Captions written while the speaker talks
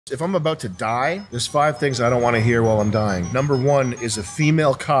If I'm about to die, there's 5 things I don't want to hear while I'm dying. Number 1 is a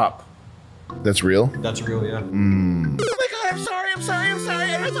female cop. That's real? That's real, yeah. Oh my God, I'm sorry. I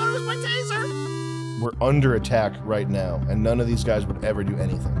thought it was my taser. We're under attack right now, and none of these guys would ever do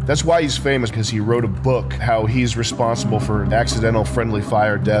anything. That's why he's famous, because he wrote a book, how he's responsible for accidental friendly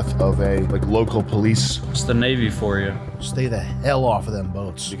fire death of a local police. It's the Navy for you. Stay the hell off of them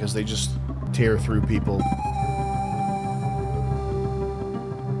boats, because they just tear through people.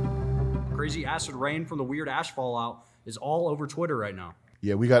 Crazy acid rain from the weird ash fallout is all over Twitter right now.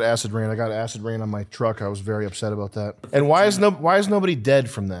 Yeah, we got acid rain. I got acid rain on my truck. I was very upset about that. And why is nobody dead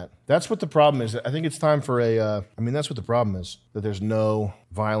from that? That's what the problem is. I think it's time for a. I mean, that's what the problem is. That there's no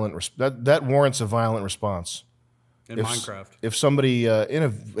violent. That warrants a violent response. In Minecraft. If somebody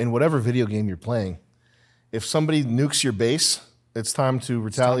in whatever video game you're playing, if somebody nukes your base, it's time to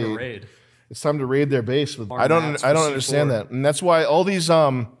retaliate. It's time to raid. It's time to raid their base. With I don't understand that, and that's why all these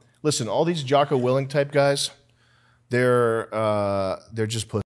listen, all these 𝐁𝐞𝐌 𝐇𝐘𝐿 type guys. They're just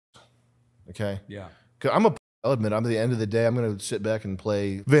pussies, okay? Yeah. I'll admit, I'm at the end of the day, I'm gonna sit back and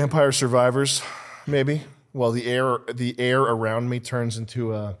play Vampire Survivors, maybe, while the air around me turns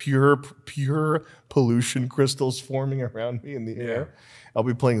into pure pollution crystals forming around me in the air. I'll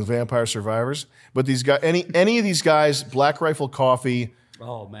be playing Vampire Survivors. But these guys, any of these guys, Black Rifle Coffee,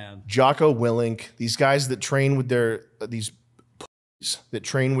 oh man, 𝐁𝐞𝐌 𝐇𝐘𝐿, these guys that train with their that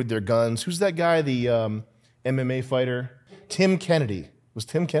train with their guns. Who's that guy? The MMA fighter, Tim Kennedy. Was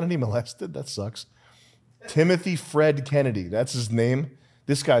Tim Kennedy molested? That sucks. Timothy Fred Kennedy. That's his name.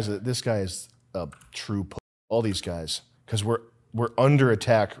 This guy is a true. All these guys, because we're under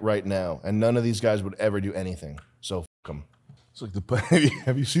attack right now, and none of these guys would ever do anything. So f them. It's like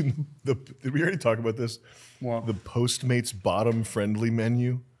have you seen the? Did we already talk about this? What? The Postmates bottom friendly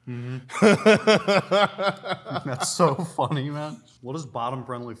menu. Mm-hmm. That's so funny, man. What is bottom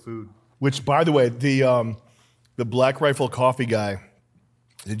friendly food? Which, by the way, the Black Rifle Coffee guy,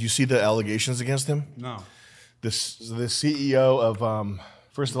 did you see the allegations against him? No. The CEO of,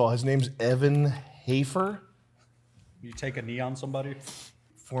 first of all, his name's Evan Hafer. You take a knee on somebody?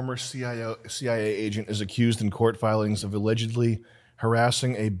 Former CIA agent is accused in court filings of allegedly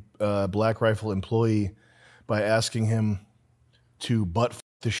harassing a Black Rifle employee by asking him to butt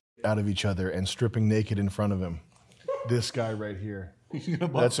the shit out of each other and stripping naked in front of him. This guy right here.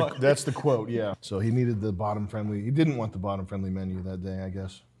 That's the quote, yeah. So he needed the bottom friendly. He didn't want the bottom friendly menu that day, I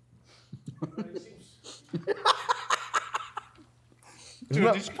guess.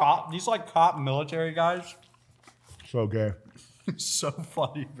 Dude, these like cop military guys. So gay. So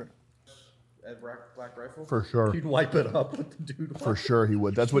funny, bro. Black Rifle? For sure. He'd wipe it up with the dude. For sure he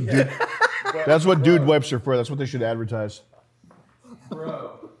would. That's what dude. That's what dude wipes are for. That's what they should advertise.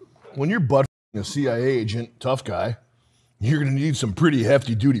 Bro. When you're butt a CIA agent, tough guy, you're gonna need some pretty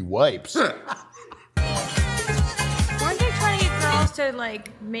hefty duty wipes. Weren't they trying to get girls to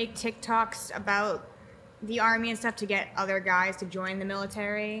like make TikToks about the army and stuff to get other guys to join the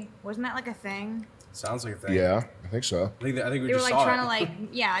military? Wasn't that like a thing? Sounds like a thing. Yeah, I think so. I think we They were just like saw trying it. to like,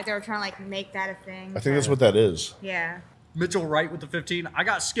 yeah, they were trying to like make that a thing. I think that's what that is. Yeah. Mitchell Wright with the 15. I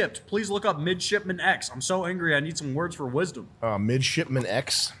got skipped. Please look up Midshipman X. I'm so angry. I need some words for wisdom. Midshipman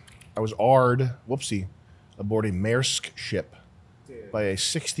X. I was AR'd, whoopsie, aboard a Maersk ship by a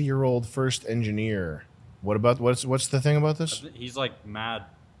 60-year-old first engineer. What about what's the thing about this? He's like mad.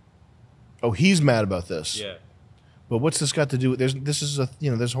 Oh, he's mad about this. Yeah. But what's this got to do with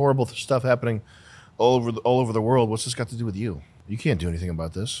there's horrible stuff happening all over the world. What's this got to do with you? You can't do anything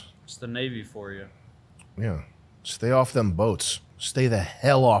about this. It's the Navy for you. Yeah. Stay off them boats. Stay the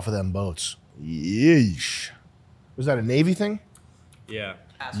hell off of them boats. Yeesh. Was that a Navy thing? Yeah.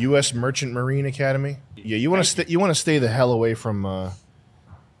 U.S. Merchant Marine Academy. Yeah, you want to stay the hell away from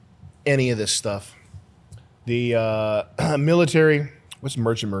any of this stuff. The military. What's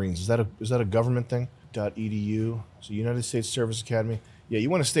Merchant Marines? Is that a government thing? .edu. So United States Service Academy. Yeah, you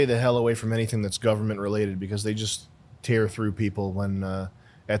want to stay the hell away from anything that's government related because they just tear through people when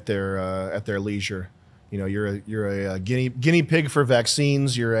at their leisure. You know, you're a guinea pig for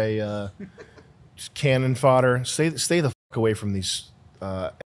vaccines. You're a cannon fodder. Stay the fuck away from these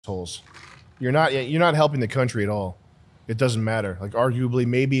assholes. You're not helping the country at all. It doesn't matter. Like arguably,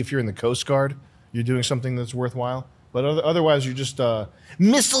 maybe if you're in the Coast Guard, you're doing something that's worthwhile. But otherwise, you're just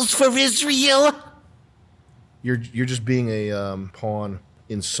missiles for Israel. You're just being a pawn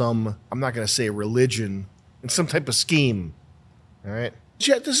in some. I'm not gonna say religion, in some type of scheme. All right.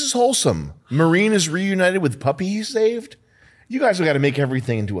 Jet, this is wholesome. Marine is reunited with puppy he saved. You guys have got to make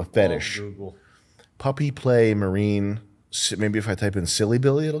everything into a fetish. Oh, Google. Puppy play Marine. Maybe if I type in Silly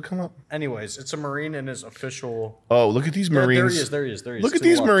Billy, it'll come up. Anyways, it's a Marine in his official. Oh, look at these Marines. There he is. Look at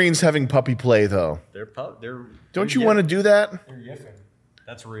these Marines having puppy play, though. Don't you want to do that? They're yiffing.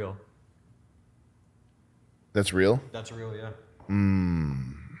 That's real. That's real? That's real, yeah.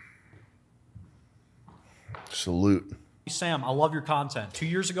 Salute. Sam, I love your content. 2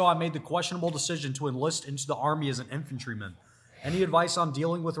 years ago, I made the questionable decision to enlist into the Army as an infantryman. Any advice on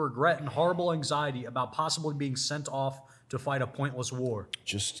dealing with regret and horrible anxiety about possibly being sent off to fight a pointless war?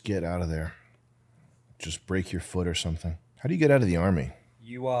 Just get out of there. Just break your foot or something. How do you get out of the Army?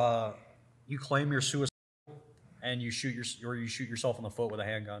 You claim you're suicidal and you shoot yourself in the foot with a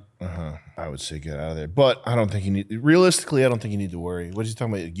handgun. I would say get out of there. But I don't think you need. Realistically, I don't think you need to worry. What is he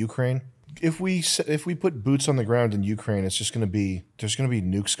talking about? Ukraine? If we put boots on the ground in Ukraine, it's just going to be there's going to be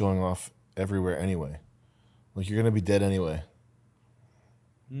nukes going off everywhere anyway. Like you're going to be dead anyway.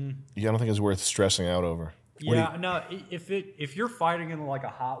 I don't think it's worth stressing out over. No. If you're fighting in like a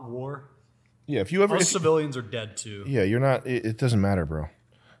hot war, if you ever most civilians are dead too. Yeah, you're not. It doesn't matter, bro.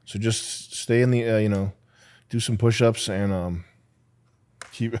 So just stay in the do some push-ups and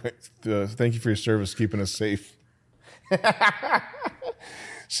keep. Thank you for your service, keeping us safe.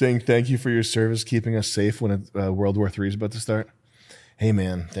 Saying thank you for your service, keeping us safe when World War III is about to start. Hey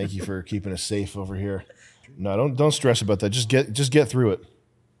man, thank you for keeping us safe over here. No, don't stress about that. Just get through it.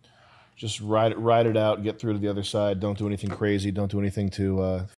 Just ride it out. Get through to the other side. Don't do anything crazy. Don't do anything to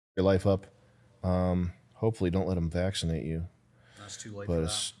f your life up. Hopefully, don't let them vaccinate you. That's too late for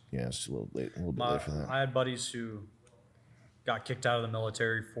that. It's a little bit late for that. I had buddies who got kicked out of the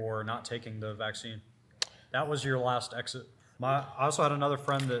military for not taking the vaccine. That was your last exit. I also had another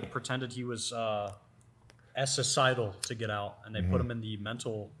friend that pretended he was suicidal to get out, and they put him in the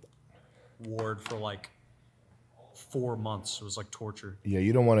mental ward for like 4 months. It was like torture. Yeah,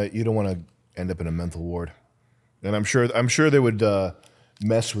 you don't want to end up in a mental ward, and I'm sure they would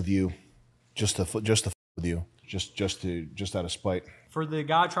mess with you just to with you, just out of spite. For the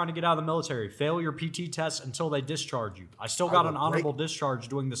guy trying to get out of the military, fail your PT test until they discharge you. I still got an honorable discharge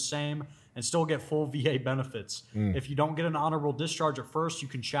doing the same and still get full VA benefits. If you don't get an honorable discharge at first, you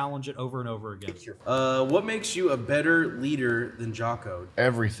can challenge it over and over again. What makes you a better leader than Jocko?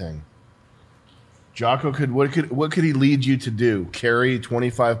 Everything. Jocko what could he lead you to do? Carry a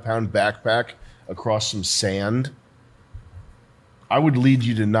 25-pound backpack across some sand? I would lead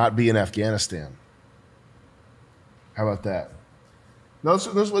you to not be in Afghanistan. How about that? No,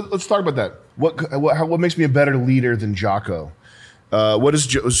 let's talk about that. What makes me a better leader than Jocko?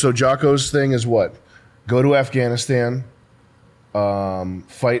 So Jocko's thing is what? Go to Afghanistan,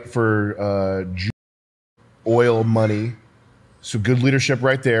 fight for oil money. So good leadership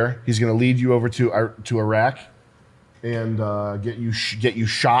right there. He's going to lead you over to Iraq and get you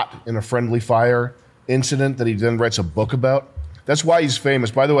shot in a friendly fire incident that he then writes a book about. That's why he's famous.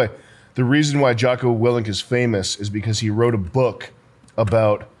 By the way, the reason why Jocko Willink is famous is because he wrote a book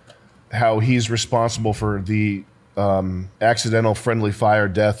about how he's responsible for the accidental friendly fire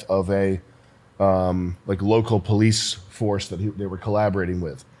death of a local police force that they were collaborating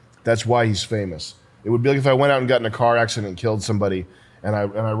with. That's why he's famous. It would be like if I went out and got in a car accident and killed somebody, and I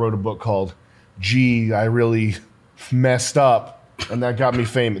wrote a book called "Gee, I really messed up," and that got me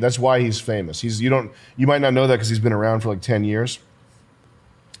famous. That's why he's famous. You might not know that because he's been around for like 10 years,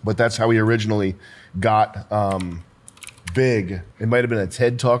 but that's how he originally got big. It might have been a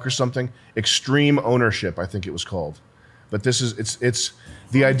TED Talk or something. Extreme ownership, I think it was called. But it's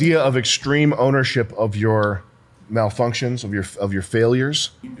the idea of extreme ownership of your malfunctions, of your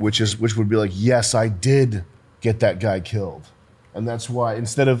failures, which would be like, yes, I did get that guy killed. And that's why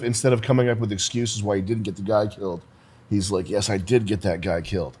instead of coming up with excuses why he didn't get the guy killed, he's like, yes, I did get that guy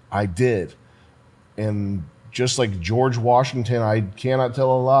killed. I did. And just like George Washington, I cannot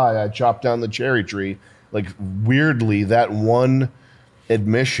tell a lie, I chopped down the cherry tree. Like, weirdly, that one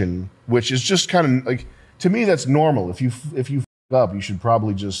admission, which is just kind of like, to me, that's normal. If you f up, you should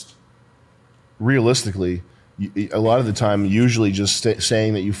probably just, realistically, a lot of the time, usually just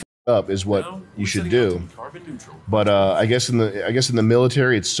saying that you f up is what you should do. But I guess in the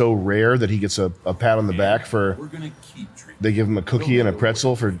military, it's so rare that he gets a pat on the back for. They give him a cookie and a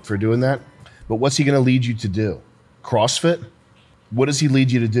pretzel for doing that. But what's he going to lead you to do? CrossFit? What does he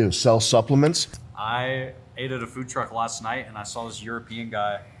lead you to do? Sell supplements? I ate at a food truck last night, and I saw this European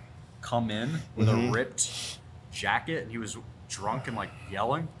guy come in with a ripped jacket, and he was drunk and like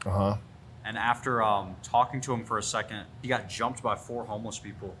yelling. And after talking to him for a second, he got jumped by 4 homeless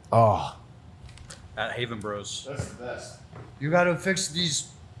people. At Haven Bros. That's the best. You gotta fix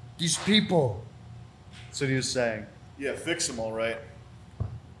these people. That's what he was saying. Yeah, fix them all right.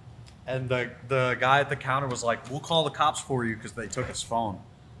 And the guy at the counter was like, "We'll call the cops for you," because they took his phone.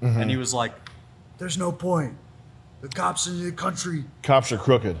 And he was like, There's no point. The cops in your country, Cops are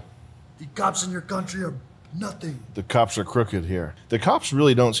crooked. the cops in your country are nothing. The cops are crooked here. The cops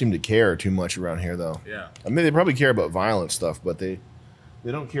really don't seem to care too much around here, though. "Yeah." I mean, they probably care about violent stuff, but they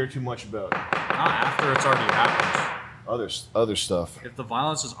don't care too much about Not after it's already happened. other stuff. If the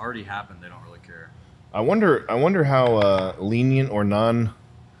violence has already happened, they don't really care. I wonder how lenient or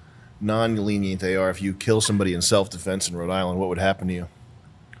non-lenient they are if you kill somebody in self-defense in Rhode Island. What would happen to you?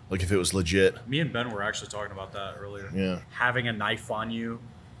 Like if it was legit. Me and Ben were actually talking about that earlier. Yeah. Having a knife on you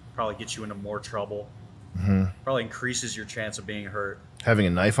probably gets you into more trouble. Probably increases your chance of being hurt. Having a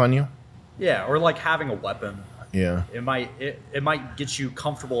knife on you? Yeah, or like having a weapon. Yeah. It might get you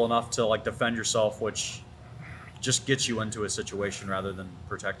comfortable enough to like defend yourself, which just gets you into a situation rather than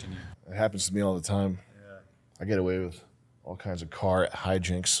protecting you. It happens to me all the time. Yeah. I get away with all kinds of car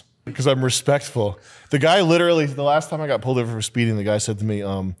hijinks because I'm respectful. The guy literally, the last time I got pulled over for speeding, the guy said to me,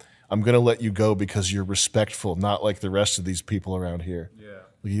 I'm going to let you go because you're respectful, not like the rest of these people around here. Yeah.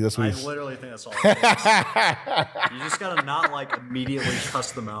 Like, that's what I he's, literally think that's all it is. You just gotta not like immediately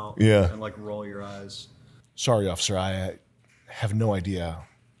cuss them out. Yeah. And like roll your eyes. Sorry, officer, I have no idea.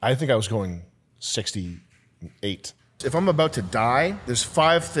 I think I was going 68. If I'm about to die, there's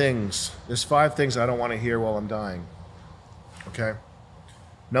five things I don't want to hear while I'm dying. Okay?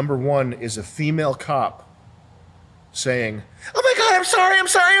 Number one is a female cop saying, "Oh my God, I'm sorry,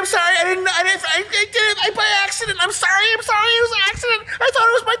 I did it by accident, I'm sorry, it was an accident, I thought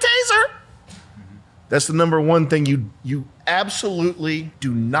it was my taser." That's the number one thing you absolutely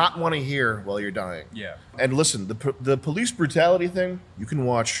do not want to hear while you're dying. Yeah. And listen, the police brutality thing, you can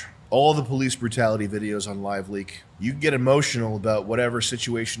watch all the police brutality videos on 𝐿𝐵𝐿𝐿. You can get emotional about whatever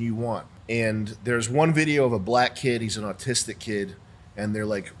situation you want. And there's one video of a black kid, he's an autistic kid, and they're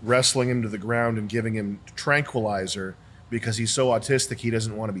like wrestling him to the ground and giving him tranquilizer because he's so autistic he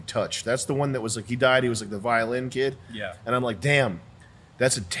doesn't want to be touched. That's the one that was like, he died, he was like the violin kid. Yeah. And I'm like, damn,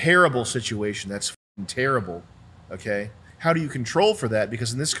 that's a terrible situation. That's f***ing terrible, okay? How do you control for that?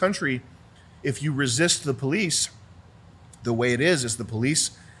 Because in this country, if you resist the police, the way it is the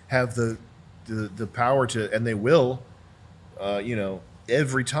police have the power to, and they will,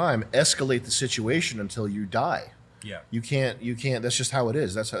 every time escalate the situation until you die. Yeah. You can't, that's just how it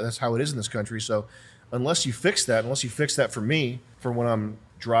is. That's how it is in this country. So unless you fix that for me, for when I'm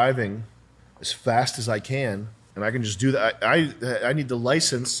driving as fast as I can, and I can just do that. I need the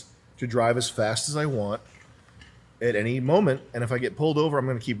license to drive as fast as I want at any moment. And if I get pulled over, I'm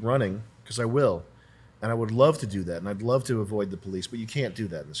going to keep running because I will. And I would love to do that. And I'd love to avoid the police, but you can't do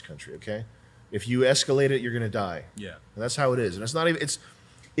that in this country. Okay. If you escalate it, you're going to die. Yeah. And that's how it is. And it's not even,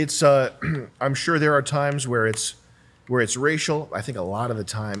 it's I'm sure there are times where it's racial. I think a lot of the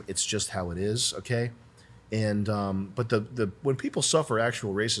time it's just how it is. Okay. And, but when people suffer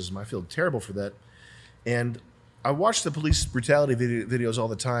actual racism, I feel terrible for that. And I watch the police brutality videos all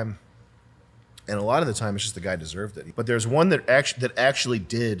the time. And a lot of the time it's just the guy deserved it. But there's one that actually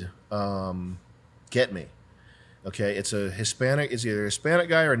did, get me. Okay, it's a Hispanic. It's either a Hispanic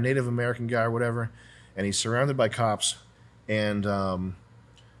guy or a Native American guy or whatever, and he's surrounded by cops. And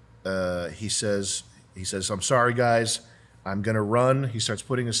he says, "I'm sorry, guys. I'm gonna run." He starts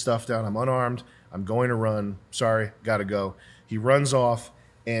putting his stuff down. "I'm unarmed. I'm going to run. Sorry, gotta go." He runs off,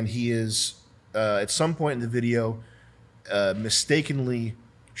 and he is at some point in the video mistakenly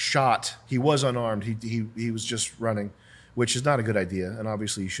shot. He was unarmed. He was just running, which is not a good idea, and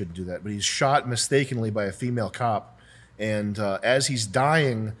obviously you shouldn't do that. But he's shot mistakenly by a female cop, and as he's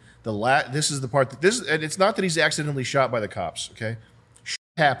dying, this is the part that and it's not that he's accidentally shot by the cops. Okay, shit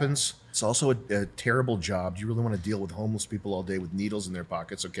happens. It's also a terrible job. Do you really want to deal with homeless people all day with needles in their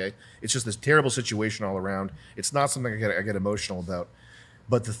pockets? Okay, it's just this terrible situation all around. It's not something I get emotional about.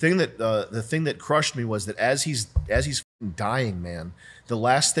 But the thing that crushed me was that as he's dying, man, the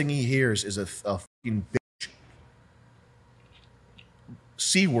last thing he hears is a fucking bitch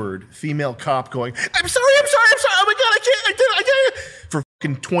C-word female cop going, I'm sorry, oh my God, I can't, for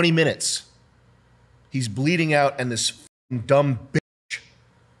fucking 20 minutes. He's bleeding out, and this fucking dumb bitch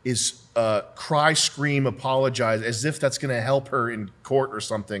is cry, scream, apologize, as if that's going to help her in court or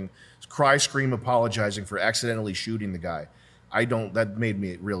something. Cry, scream, apologizing for accidentally shooting the guy. That made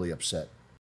me really upset.